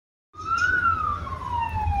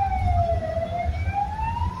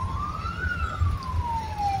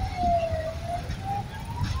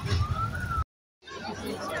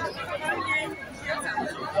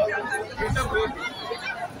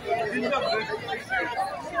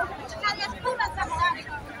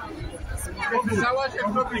Pisałaś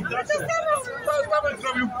jak robił. Nawet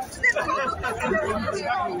zrobił.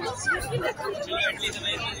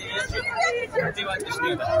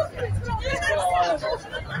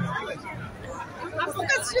 A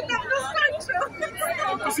pokaz się dawno skończył.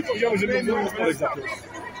 Wszyscy powiedziały, że nie mówią sporek zapiął.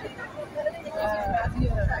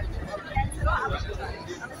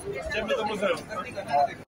 Idziemy do muzeum.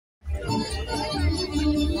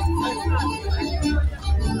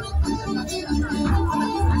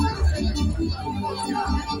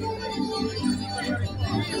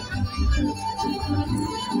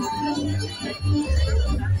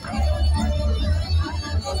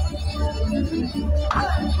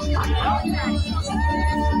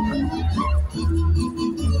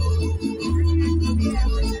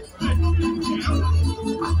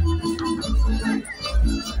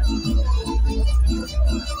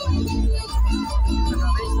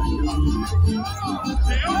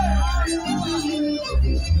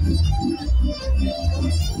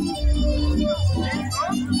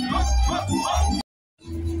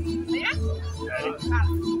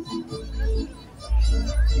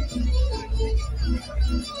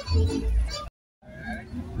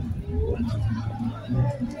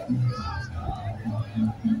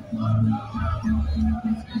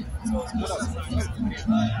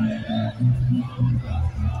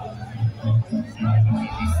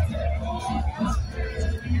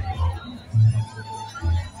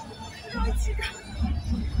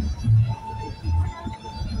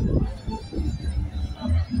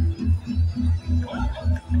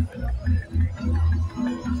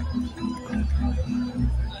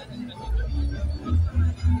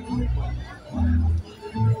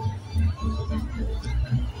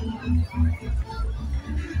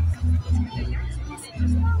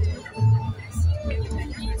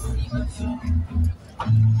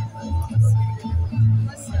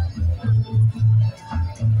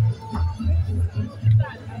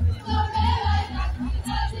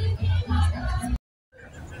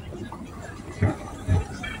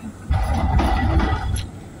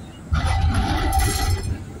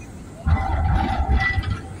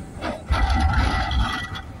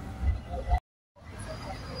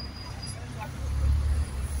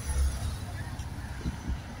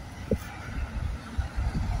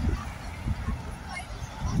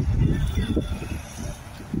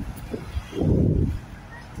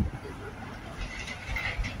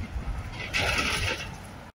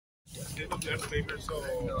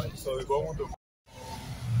 So de todo mundo.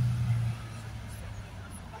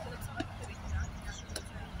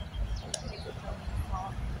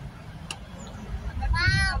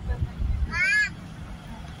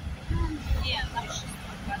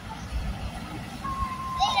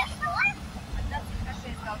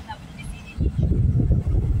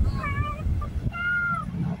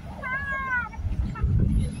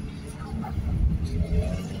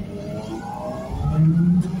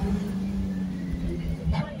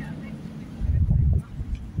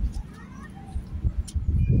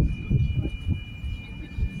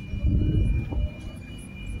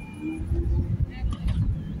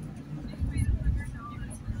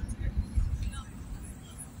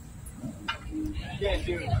 Yeah,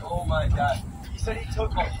 dude. Oh my God. He said he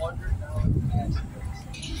took $100.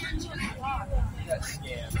 He got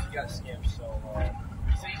scammed. He got scammed so hard.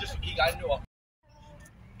 He said he got into a.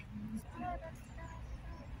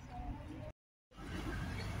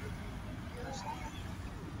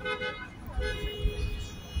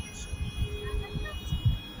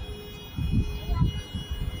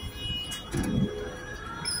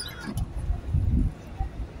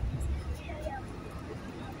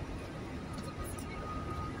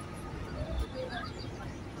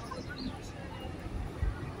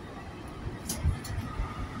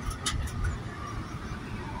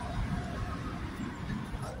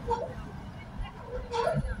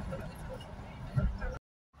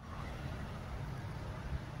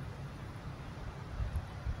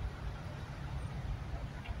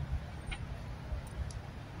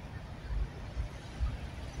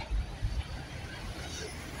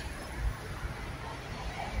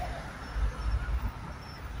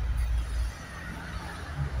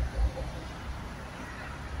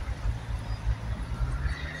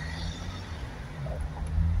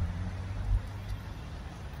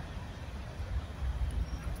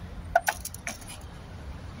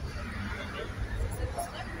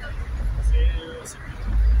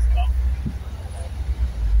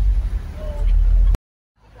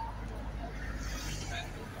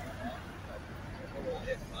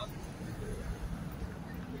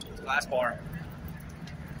 Last bar.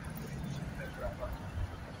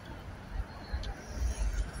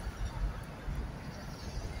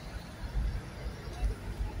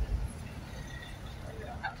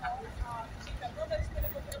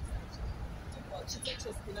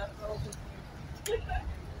 36 na to.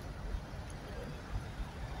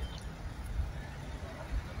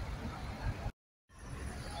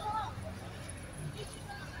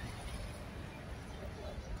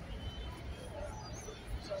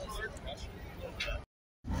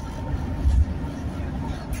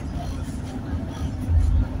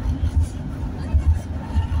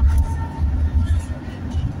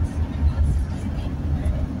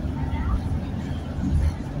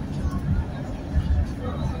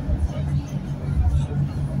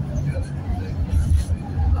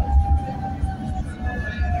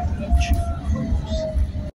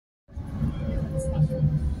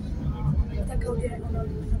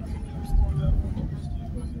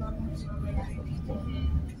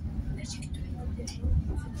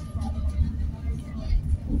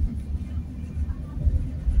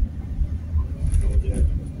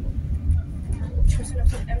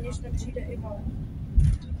 Nepřijde i mal.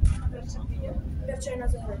 Perče je na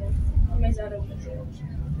zahradě. A mají zároveň.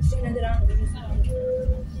 Ještě hned ráno, takže se nám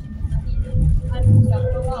ale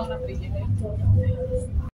zahrnoval na přijde.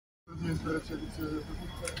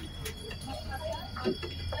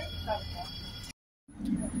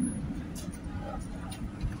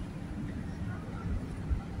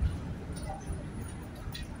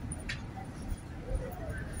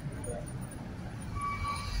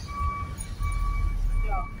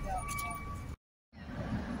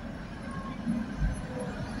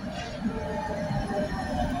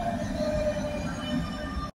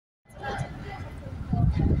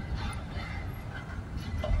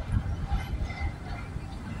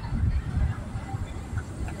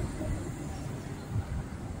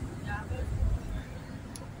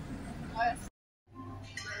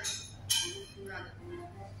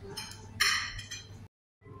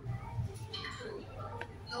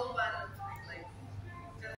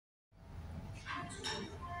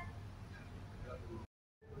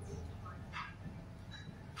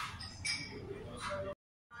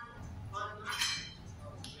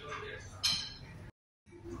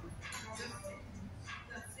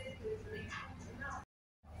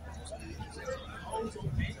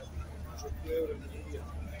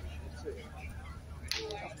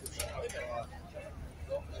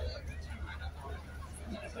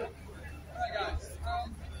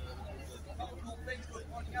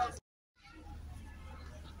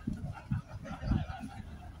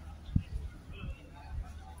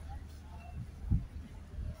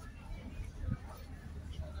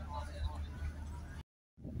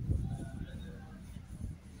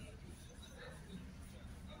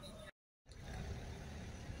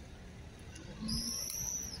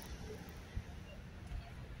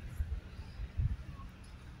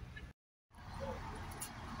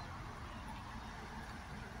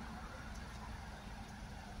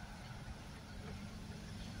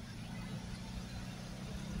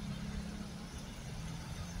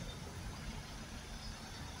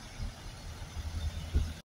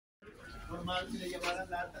 Normal si le llamaran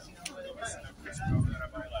la alta si no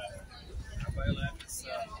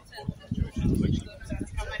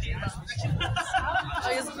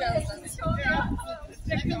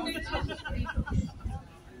me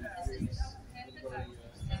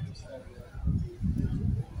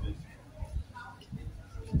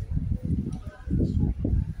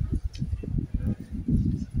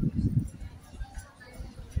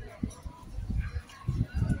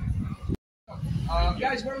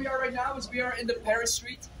Guys, where we are right now is we are in the Paris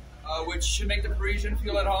street, which should make the Parisian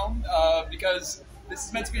feel at home, because this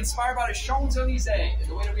is meant to be inspired by the Champs-Élysées,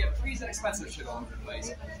 the way that we have trees and expensive shit all over the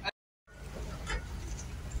place.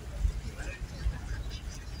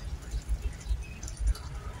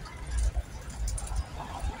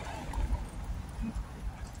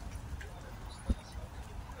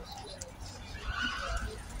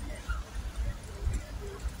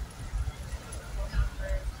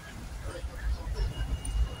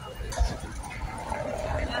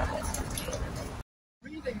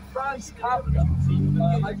 Franz Kafka.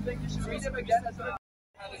 I think you should read him again as a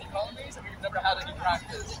had any colonies and we've never had any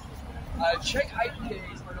practice. Check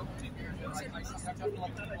IPAs for local beers.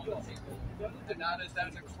 That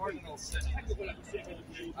is a cardinal sin.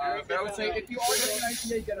 But I would say if you are getting an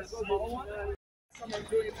IPA, get a small one. Someone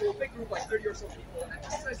doing it to a big group, like 30 or so people. And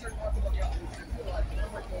as I start talking about the options, I feel like, oh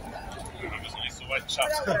my God.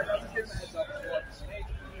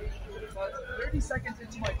 But 30 seconds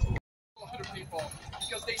into my tour, 100 people,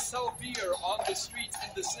 because they sell beer on the streets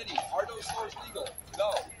in the city. Are those stores legal?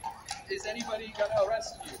 No. Is anybody gonna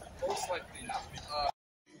arrest you? Most likely not.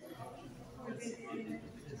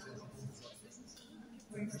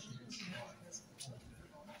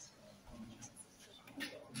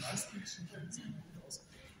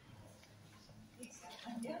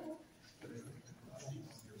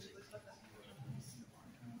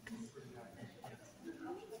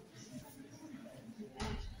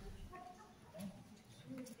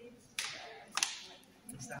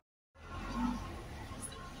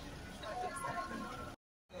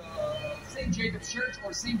 Church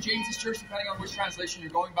or St. James's Church, depending on which translation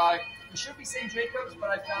you're going by. It should be St. Jacob's, but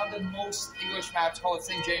I found that most English maps call it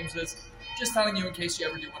St. James's. Just telling you in case you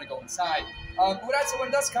ever do want to go inside. When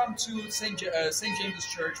it does come to St. James's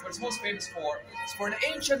Church, what it's most famous for is for an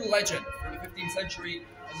ancient legend from the 15th century.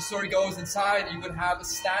 As the story goes, inside you would have a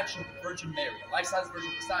statue of the Virgin Mary, a life-size version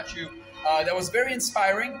of the statue that was very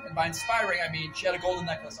inspiring. And by inspiring, I mean she had a golden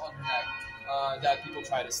necklace on her neck that people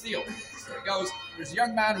try to steal. The story goes, there's a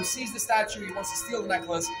young man who sees the statue, he wants to steal the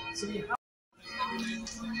necklace, so he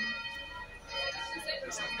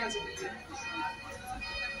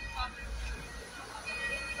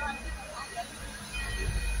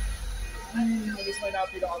this might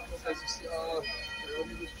not be the optimal place to see.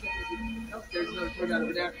 Nope, there's another tour guide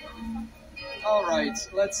over there. Alright,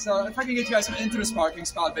 let's, if I can get you guys into this parking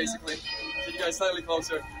spot, basically. Get you guys slightly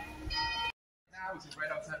closer. Now, which is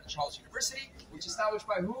right outside of Charles University, which is established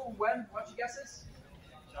by who, when, what you guesses?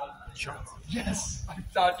 Charles. Yes, I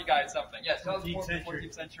thought you guys something. Yes,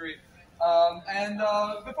 14th century.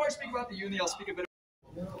 Before I speak about the uni, I'll speak a bit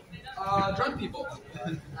about drunk people.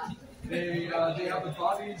 They have the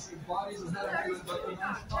bodies of men and women, but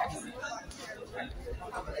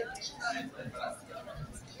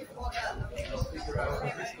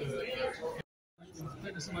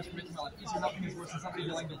Thank you so much for making my life easier. Nothing is worse than somebody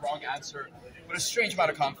yelling the wrong answer with a strange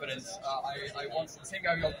amount of confidence. I once, the same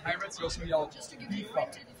guy who yelled pirates, he also yelled, just to give you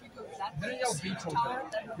fuck. He didn't yell Beethoven,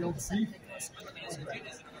 he yelled beef.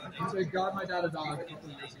 So I got my dad a dog a couple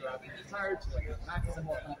of years ago after he retired, to like a Max and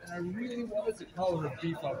whatnot, and I really wanted to call her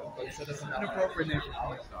Beef Oven, but he said that's an inappropriate name for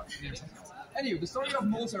calling a dog. Anyway, the story of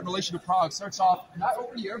Mozart in relation to Prague starts off not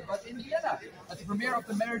over here, but in Vienna, at the premiere of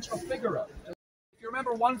The Marriage of Figaro. If you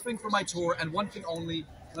remember one thing from my tour, and one thing only,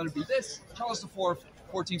 let it be this: Charles IV,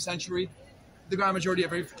 14th century. The grand majority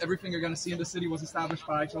of everything you're going to see in the city was established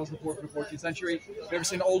by Charles IV in the 14th century. If you've ever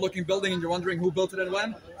seen an old-looking building and you're wondering who built it and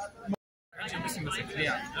when?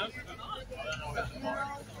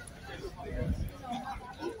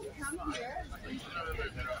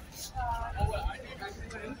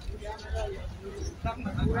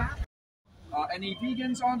 Any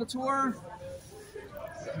vegans on the tour?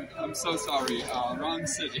 I'm so sorry, wrong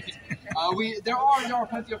city. There are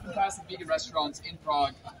plenty of fantastic vegan restaurants in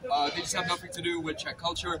Prague. They just have nothing to do with Czech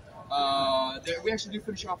culture. We actually do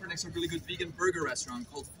finish off our next really good vegan burger restaurant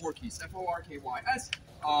called Forky's, Forkys,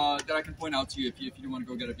 that I can point out to you if you do want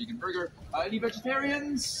to go get a vegan burger. Any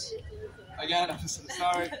vegetarians? Again, I'm just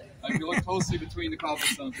sorry. If you look closely between the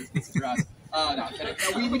cobblestones, this is grass. No, I'm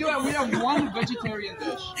kidding. We have one vegetarian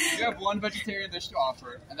dish. We have one vegetarian dish to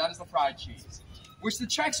offer, and that is the fried cheese. Which the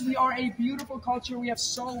Czechs, we are a beautiful culture. We have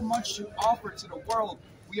so much to offer to the world.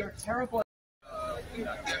 We are terrible.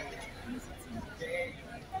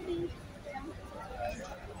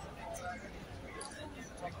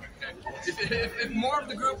 If more of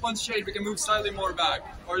the group wants shade, we can move slightly more back.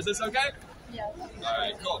 Or is this okay? Yeah.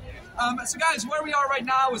 Alright, cool. So guys, where we are right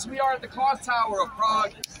now is we are at the clock tower of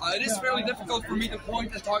Prague. It is fairly difficult for me to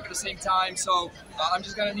point and talk at the same time, so I'm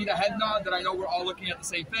just going to need a head nod that I know we're all looking at the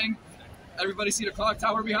same thing. Everybody see the clock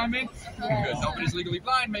tower behind me? Yes. Good. Nobody's legally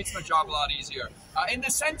blind, makes my job a lot easier. In the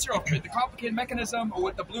center of it, the complicated mechanism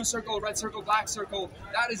with the blue circle, red circle, black circle,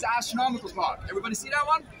 that is the astronomical clock. Everybody see that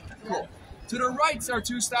one? Cool. To the right there are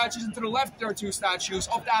two statues, and to the left there are two statues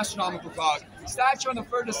of the astronomical clock. The statue on the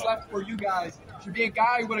furthest left for you guys should be a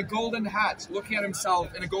guy with a golden hat looking at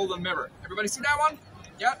himself in a golden mirror. Everybody see that one?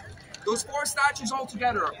 Yep. Those four statues all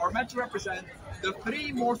together are meant to represent the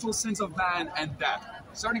three mortal sins of man and death.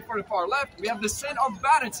 Starting from the far left, we have the sin of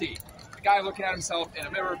vanity. The guy looking at himself in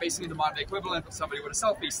a mirror, basically the modern day equivalent of somebody with a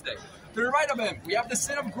selfie stick. To the right of him, we have the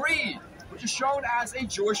sin of greed, which is shown as a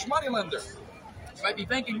Jewish moneylender. You might be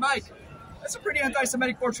thinking, Mike, that's a pretty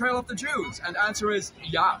anti-Semitic portrayal of the Jews. And the answer is,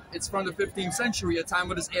 yeah, it's from the 15th century, a time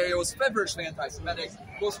when this area was feverishly anti-Semitic.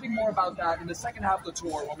 We'll speak more about that in the second half of the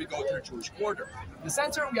tour when we go to the Jewish quarter. In the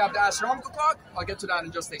center, we have the astronomical clock. I'll get to that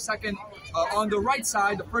in just a second. On the right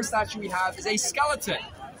side, the first statue we have is a skeleton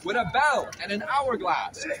with a bell and an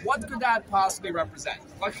hourglass. What could that possibly represent?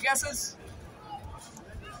 What guesses?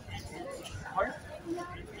 Pardon?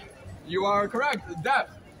 You are correct, death.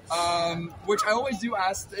 Which I always do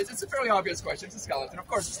ask, it's a fairly obvious question, it's a skeleton, of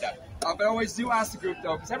course it's death. But I always do ask the group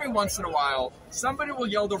though, because every once in a while, somebody will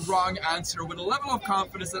yell the wrong answer with a level of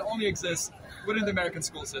confidence that only exists within the American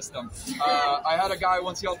school system. I had a guy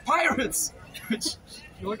once yell, pirates! Which,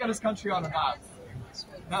 if you look at his country on a map,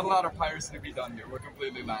 not a lot of piracy to be done here, we're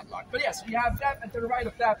completely landlocked. But yes, we have death, and to the right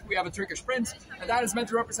of death, we have a Turkish prince, and that is meant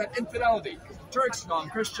to represent infidelity. non-Turks,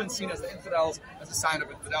 non-Christians, seen as the infidels, as a sign of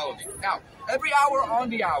infidelity. Now, every hour on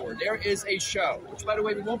the hour, there is a show, which, by the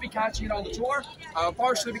way, we won't be catching it on the tour,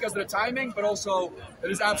 partially because of the timing, but also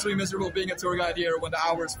it is absolutely miserable being a tour guide here when the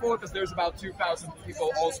hour is full, because there's about 2,000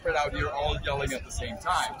 people all spread out here, all yelling at the same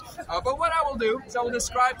time. But what I will do is I will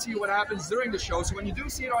describe to you what happens during the show, so when you do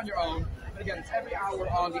see it on your own, and again, it's every hour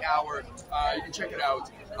on the hour, you can check it out,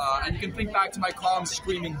 and you can think back to my calm,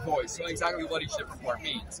 screaming voice, so exactly what each different part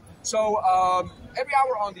means. So, every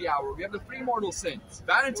hour on the hour, we have the three mortal sins: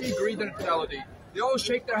 vanity, greed, and infidelity. They all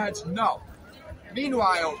shake their heads, no.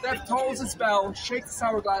 Meanwhile, death tolls its bell, shakes its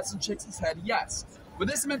hourglass, and shakes its head, yes. What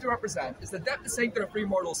this is meant to represent is that death is saying to the three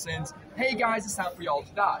mortal sins, hey guys, it's time for y'all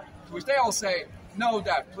to die. To which they all say, no,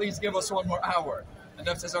 death, please give us one more hour. And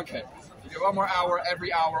death says, okay, you get one more hour,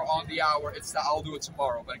 every hour on the hour, it's the I'll do it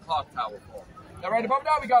tomorrow, but a clock tower full. Now, right above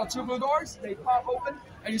that, we got two blue doors. They pop open,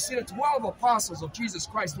 and you see the 12 apostles of Jesus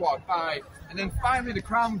Christ walk by. And then finally, the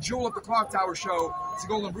crown jewel of the clock tower show is a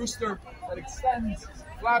golden rooster that extends,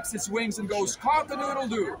 flaps its wings, and goes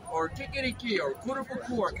cock-a-doodle-doo, or kikiriki, or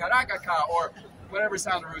kurupuku, or karakaka, or whatever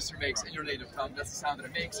sound a rooster makes in your native tongue. That's the sound that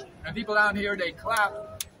it makes. And people down here, they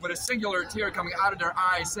clap with a singular tear coming out of their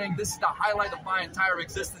eye, saying, this is the highlight of my entire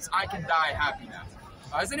existence. I can die happy now.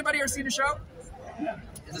 Has anybody here seen the show?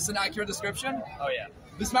 Is this an accurate description? Oh, yeah.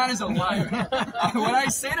 This man is a liar. When I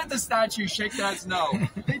say that the statues shake their heads no,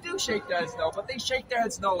 they do shake their heads no, but they shake their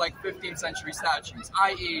heads no like 15th century statues,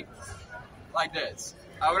 i.e. like this.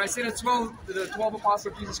 When I say the 12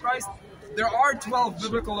 apostles of Jesus Christ, there are 12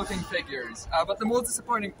 biblical-looking figures, but the most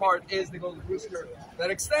disappointing part is the golden rooster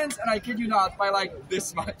that extends, and I kid you not, by like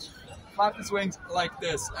this much. Clap its wings like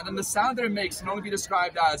this, and then the sound that it makes can only be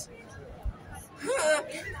described as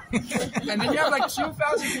and then you have like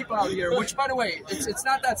 2,000 people out here, which, by the way, it's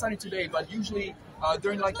not that sunny today, but usually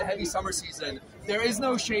during like the heavy summer season, there is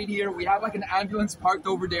no shade here. We have like an ambulance parked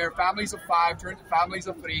over there, families of 5 turned to families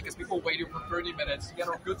of 3, because people waited for 30 minutes to get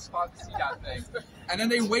a good spot to see that thing. And then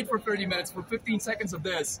they wait for 30 minutes for 15 seconds of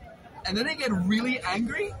this, and then they get really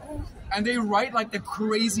angry, and they write like the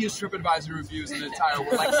craziest TripAdvisor reviews in the entire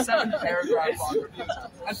world, like 7 paragraph long reviews.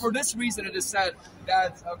 And for this reason, it is said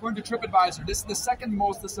that, according to TripAdvisor, this is the second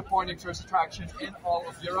most disappointing tourist attraction in all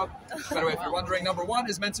of Europe. By the way, if you're wondering, number 1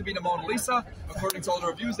 is meant to be the Mona Lisa. According to all the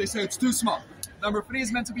reviews, they say it's too small. Number 3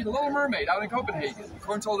 is meant to be the Little Mermaid out in Copenhagen.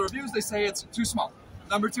 According to all the reviews, they say it's too small.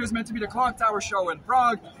 Number 2 is meant to be the Clock Tower show in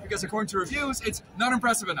Prague, because according to reviews, it's not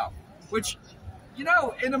impressive enough. Which, you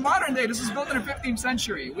know, in the modern day, this was built in the 15th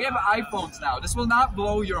century. We have iPhones now. This will not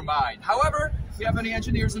blow your mind. However, if we have any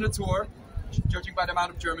engineers on the tour, judging by the amount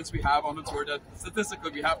of Germans we have on the tour, that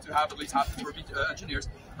statistically we have to have at least half the tour be engineers,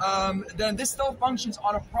 then this still functions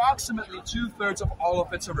on approximately 2/3 of all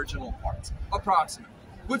of its original parts. Approximately.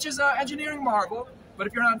 Which is an engineering marvel, but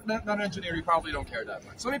if you're not an engineer, you probably don't care that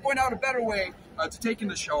much. So let me point out a better way to take in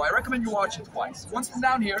the show. I recommend you watch it twice. Once from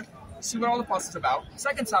down here, see what all the fuss is about.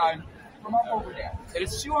 Second time, from up over there. It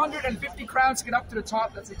is 250 crowns to get up to the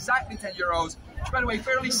top. That's exactly 10 euros, which, by the way,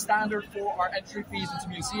 fairly standard for our entry fees into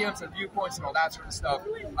museums and viewpoints and all that sort of stuff.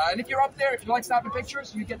 And if you're up there, if you like snapping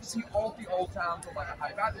pictures, you get to see all the old town from like a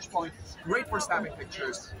high vantage point. Great for snapping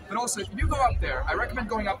pictures. But also, if you do go up there, I recommend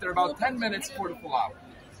going up there about 10 minutes for the full hour.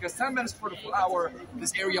 Because 10 minutes for the full hour,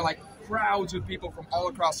 this area like crowds with people from all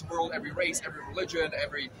across the world, every race, every religion,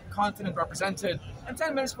 every continent represented. And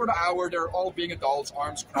 10 minutes for the hour, they're all being adults,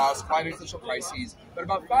 arms crossed, quite existential crises. But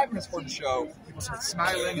about 5 minutes for the show, people start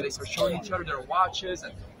smiling and they start showing each other their watches,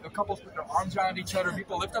 and the couples put their arms around each other,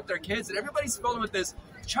 people lift up their kids, and everybody's filled with this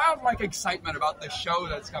childlike excitement about the show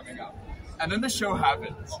that's coming up. And then the show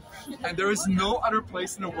happens, and there is no other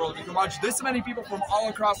place in the world you can watch this many people from all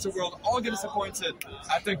across the world all get disappointed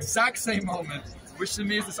at the exact same moment, which to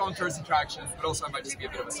me is its own tourist attraction, but also I might just be a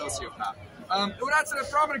bit of a sociopath. Well, that's a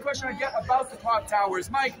prominent question I get about the clock towers.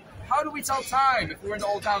 Mike, how do we tell time if we're in the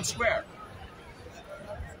Old Town Square?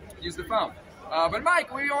 Use the phone. But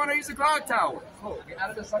Mike, we want to use the clock tower. Oh, we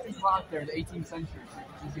added a second clock there in the 18th century, so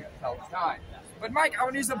it's easier to tell the time. But Mike, I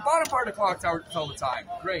want to use the bottom part of the clock tower to tell the time.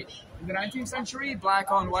 Great. In the 19th century, black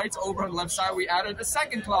on white, over on the left side, we added a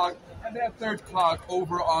second clock, and then a third clock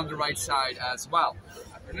over on the right side as well.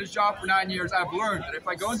 After this job for 9 years, I've learned that if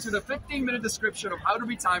I go into the 15-minute description of how to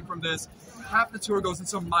read time from this, half the tour goes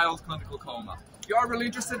into a mild clinical coma. If you are really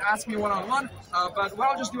interested, ask me one-on-one, but what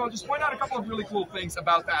I'll just do, I'll just point out a couple of really cool things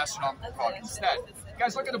about the astronomical clock instead. You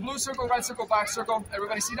guys look at the blue circle, red circle, black circle.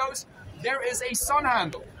 Everybody see those? There is a sun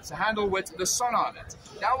handle. It's a handle with the sun on it.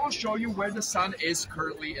 That will show you where the sun is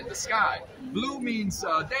currently in the sky. Blue means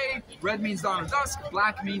day, red means dawn or dusk,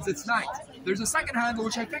 black means it's night. There's a second handle,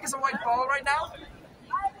 which I think is a white ball right now.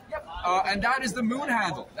 Yep, and that is the moon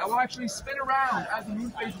handle. That will actually spin around as the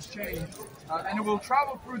moon phases change, and it will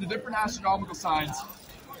travel through the different astronomical signs,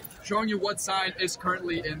 showing you what sign is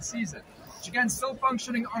currently in season. Which again, still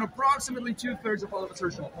functioning on approximately 2/3 of all of its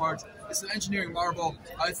original parts. It's an engineering marvel.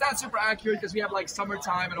 It's not super accurate because we have like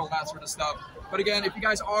summertime and all that sort of stuff. But again, if you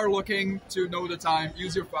guys are looking to know the time,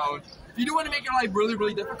 use your phone. If you do want to make your life really,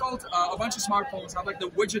 really difficult, a bunch of smartphones have like the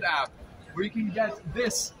widget app where you can get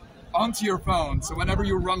this onto your phone. So whenever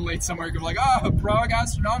you run late somewhere, you can be like, Prague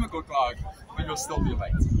astronomical clock, but you'll still be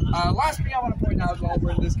late. Last thing I want to point out while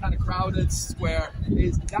we're in this kind of crowded square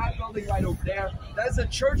is that building right over there. That is the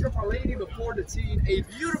Church of Our Lady Before the Teen, a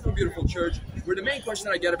beautiful, beautiful church, where the main question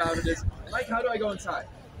that I get about it is, like, how do I go inside?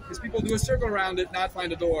 Because people do a circle around it, not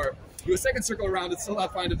find a door, do a second circle around it, still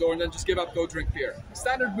not find a door, and then just give up, go drink beer.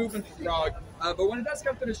 Standard movement for Prague. But when it does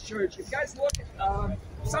come to this church, if you guys look,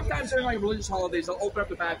 sometimes during like religious holidays, they'll open up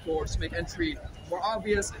the back doors to make entry more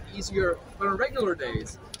obvious and easier. But on regular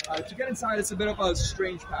days, to get inside, it's a bit of a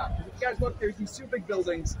strange path. If you guys look, there's these two big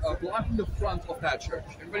buildings blocking the front of that church.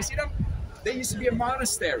 Everybody see them? They used to be a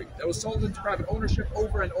monastery that was sold into private ownership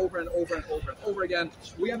over and over and over and over and over again.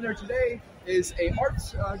 What we have there today is a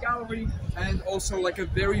art gallery and also like a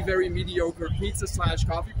very, very mediocre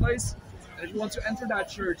pizza/coffee place. And if you want to enter that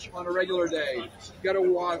church on a regular day, you gotta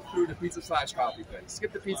walk through the pizza/coffee place.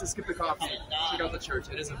 Skip the pizza, skip the coffee, check out the church.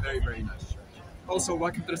 It is a very, very nice church. Also,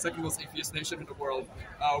 welcome to the second most atheist nation in the world.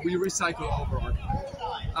 We recycle all of our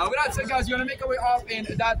art. With that said, guys, you want to make our way off in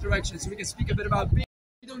that direction so we can speak a bit about being.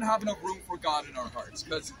 We don't have enough room for God in our hearts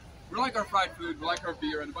because we like our fried food, we like our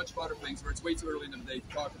beer, and a bunch of other things where it's way too early in the day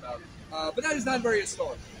to talk about. But that is not very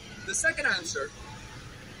historic. The second answer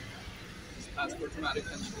is ask for dramatic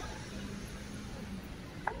tension.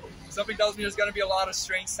 Something tells me there's going to be a lot of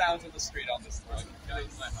strange sounds on the street on this trip. It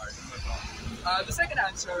is my heart. The second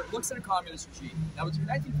answer looks at a communist regime. Now, between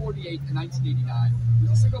 1948 and 1989,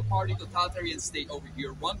 there's a single-party totalitarian state over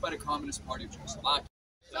here, run by the Communist Party of Czechoslovakia.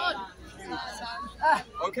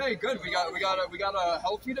 Okay, good. We got a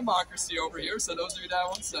healthy democracy over here. So those of you that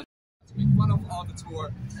want to make fun of on the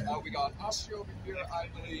tour, we got Austria over here, I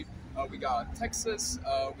believe. We got Texas.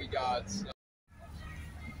 We got.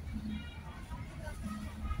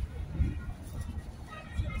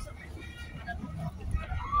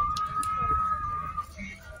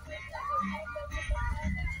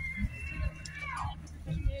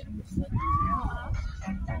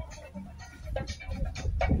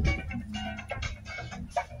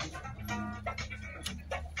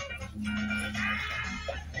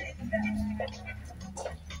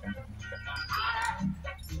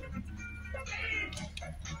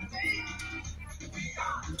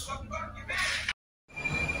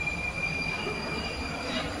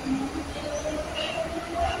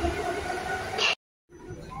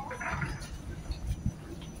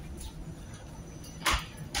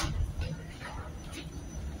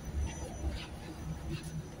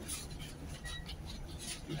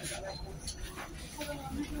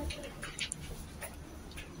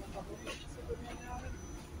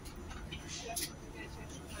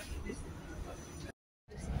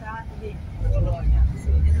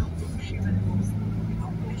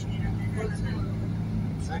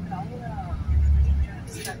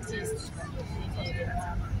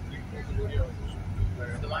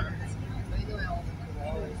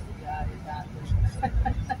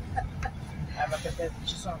 Ma perché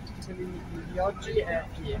ci sono tutti quelli di oggi è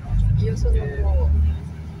pieno. Io sono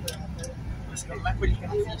Secondo me quelli che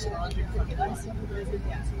non finiscono oggi fanno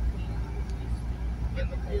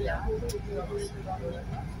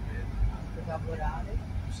lavorare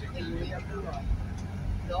e lui a Bologna.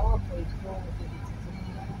 Dopo il Covid,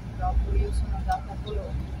 dopo io sono andata a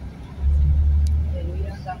Bologna e lui è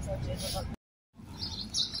andato a Genova.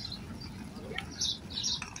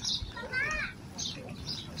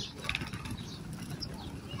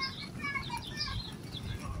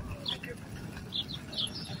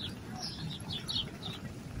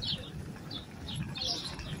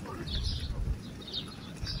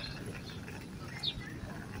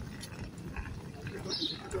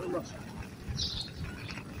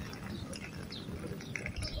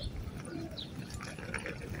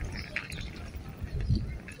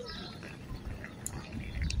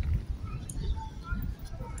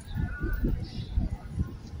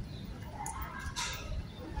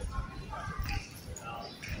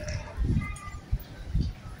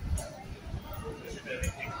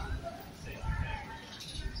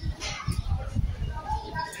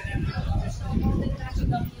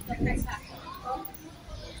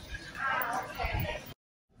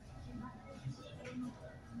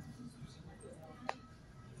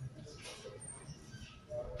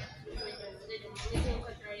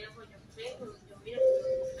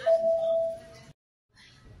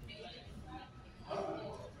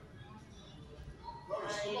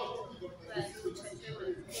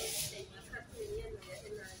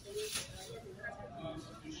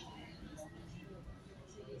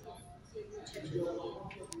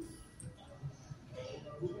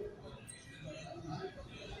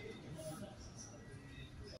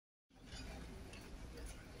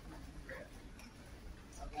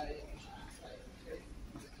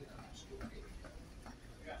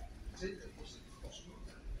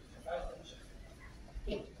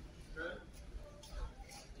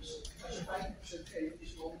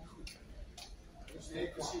 Nee,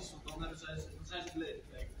 precies, want dan zijn ze beledigd.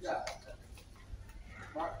 Ja.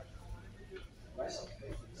 Maar wij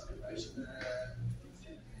zijn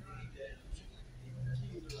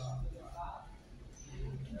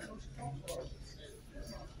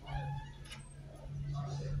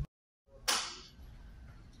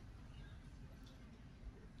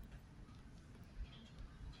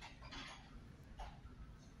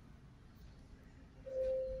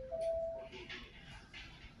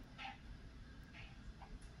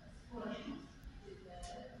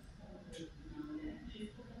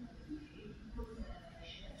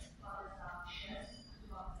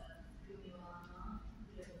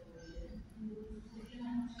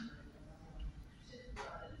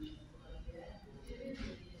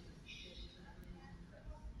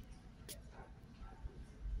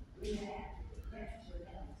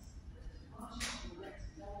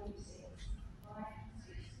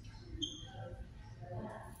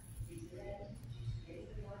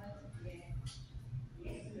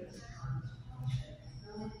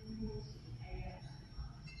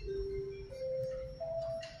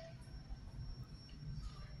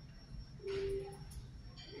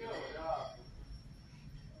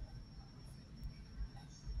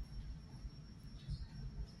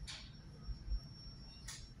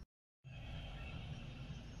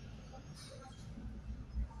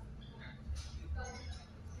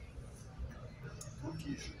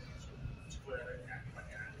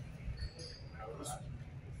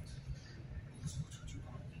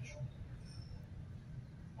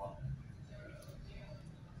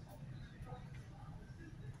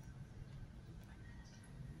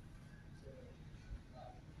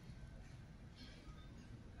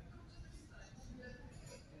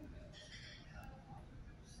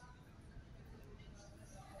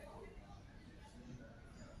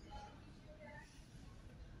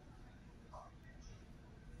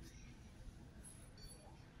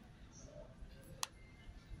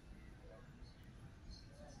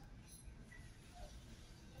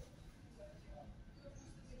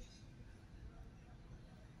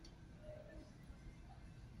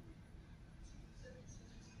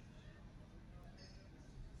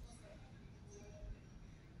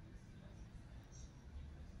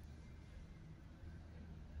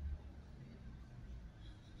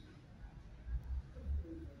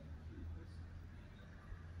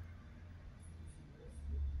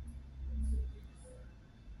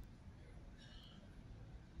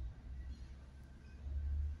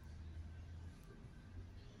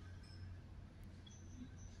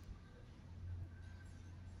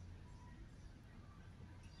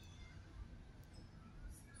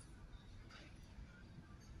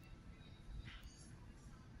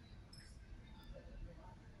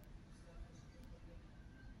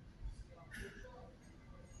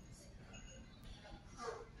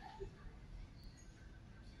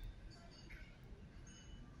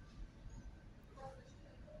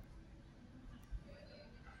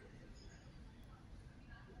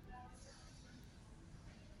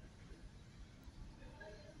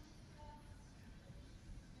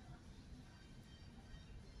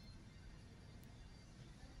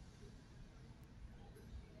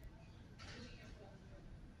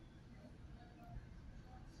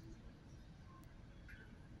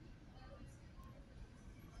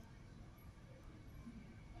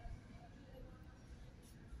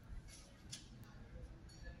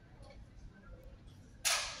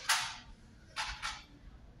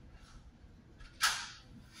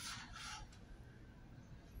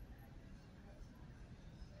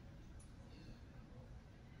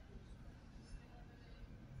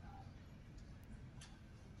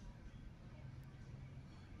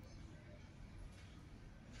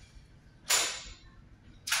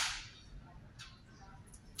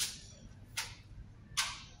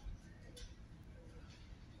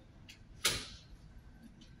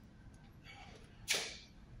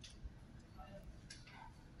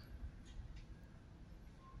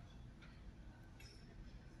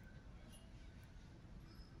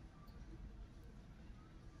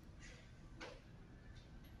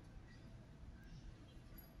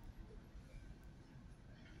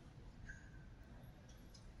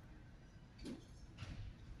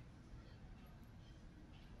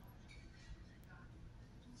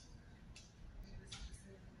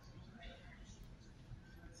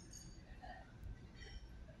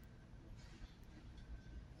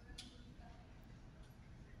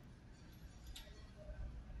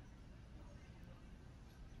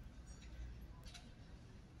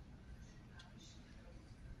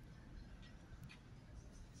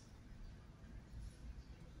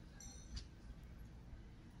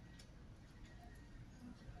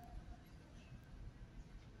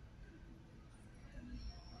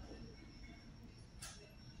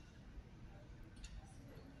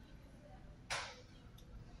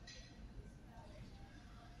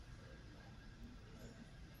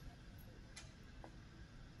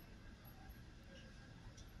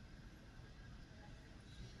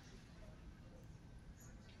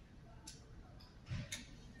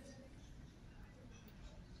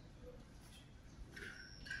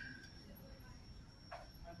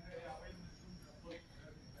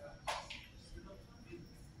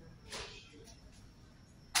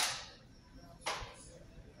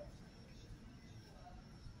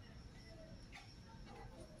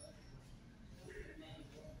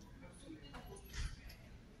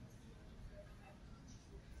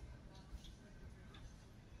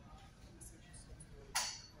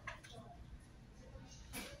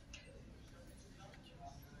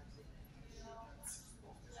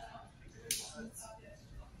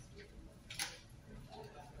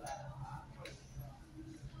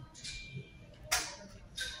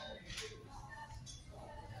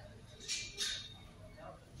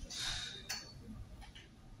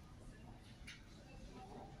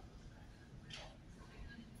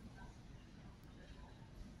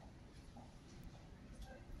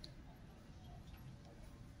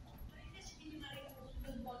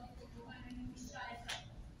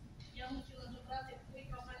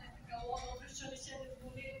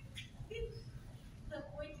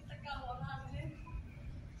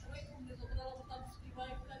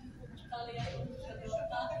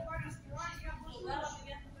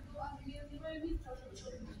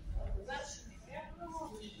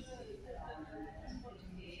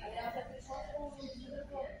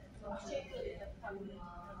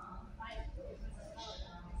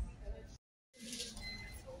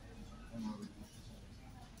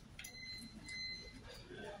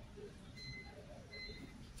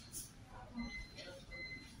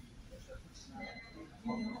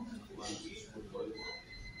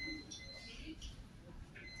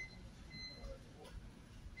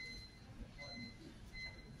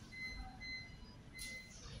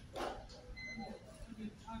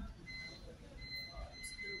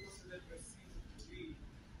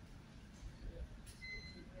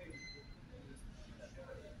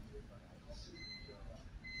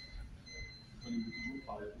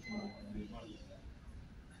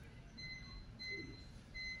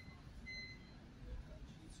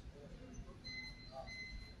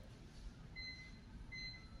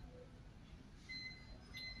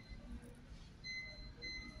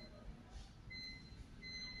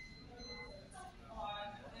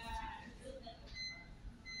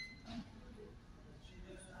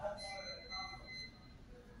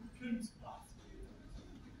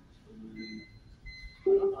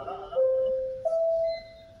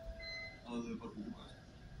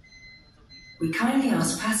We kindly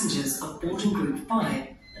ask passengers of boarding group 5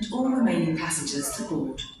 and all remaining passengers to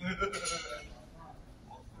board.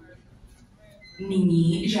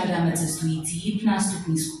 Nyní žádáme cestující v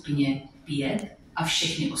nástupní skupině 5 a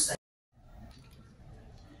všechny ostatní.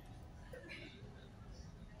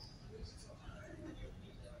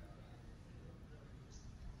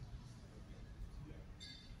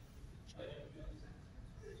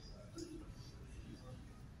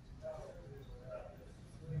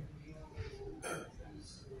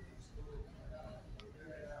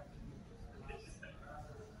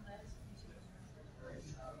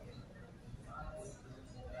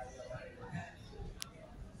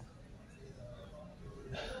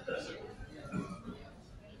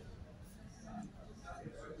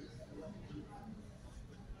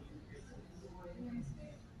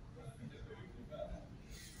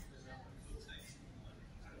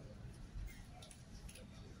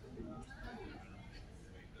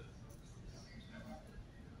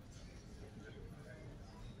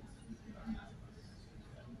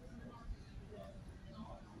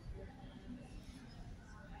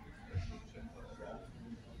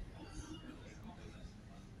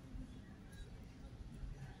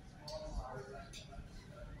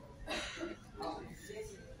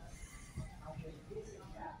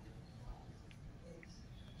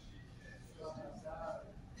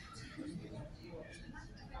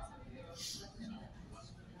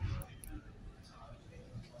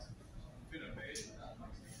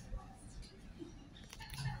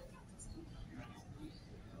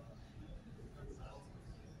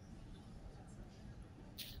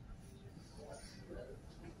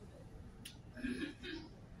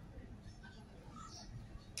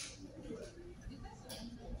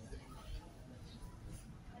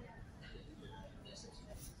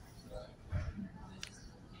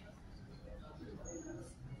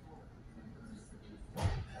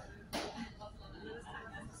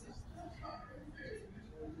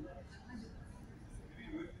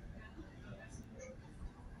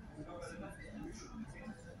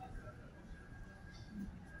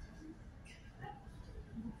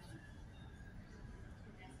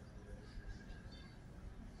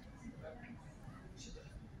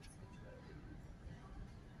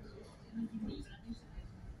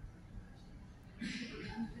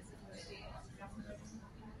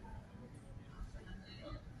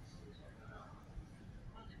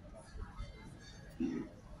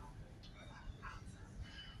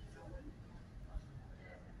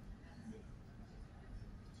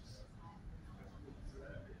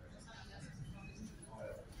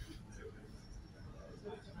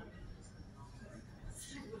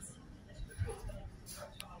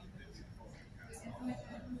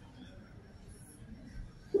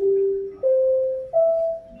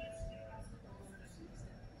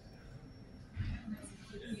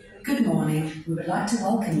 Good morning. We would like to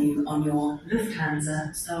welcome you on your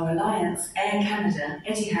Lufthansa, Star Alliance, Air Canada,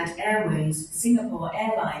 Etihad Airways, Singapore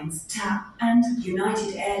Airlines, TAP and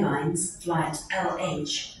United Airlines flight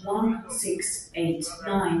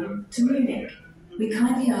LH1689 to Munich. We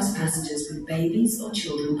kindly ask passengers with babies or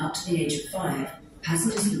children up to the age of 5,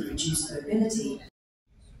 passengers with reduced mobility,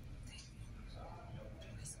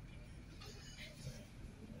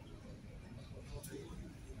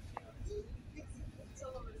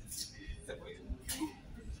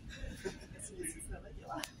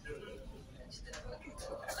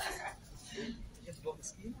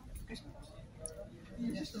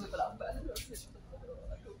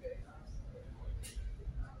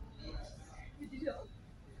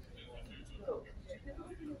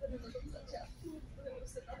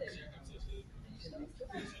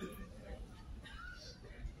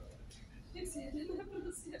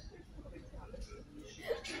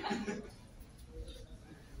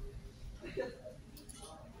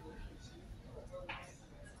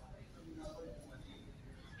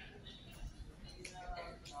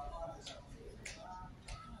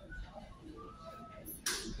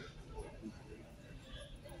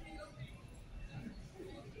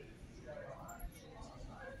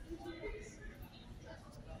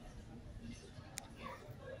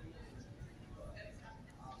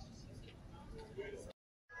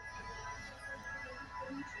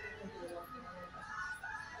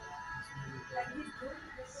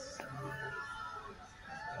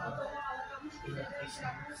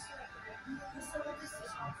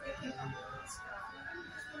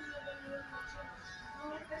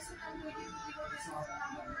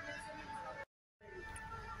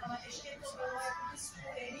 Ale ještě to bylo jakoby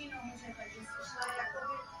spojený nože, takže jsi šla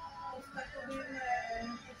jakoby pod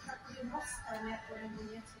takovým mostem, jako nebo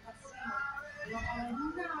něco takového. No ale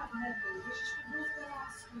nádherný, ježiš, to bylo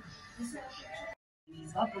krásný.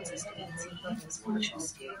 Výzva pro cestující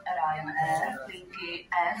společnosti Ryanair linky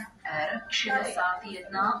FR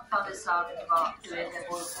 61 52 do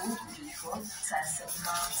Göteborgu východ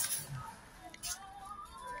C17.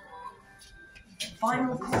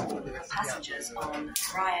 Final call for passengers on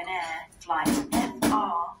Ryanair flight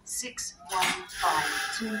FR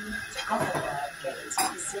 6152 to Gothenburg, getting to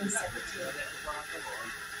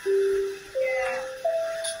C17.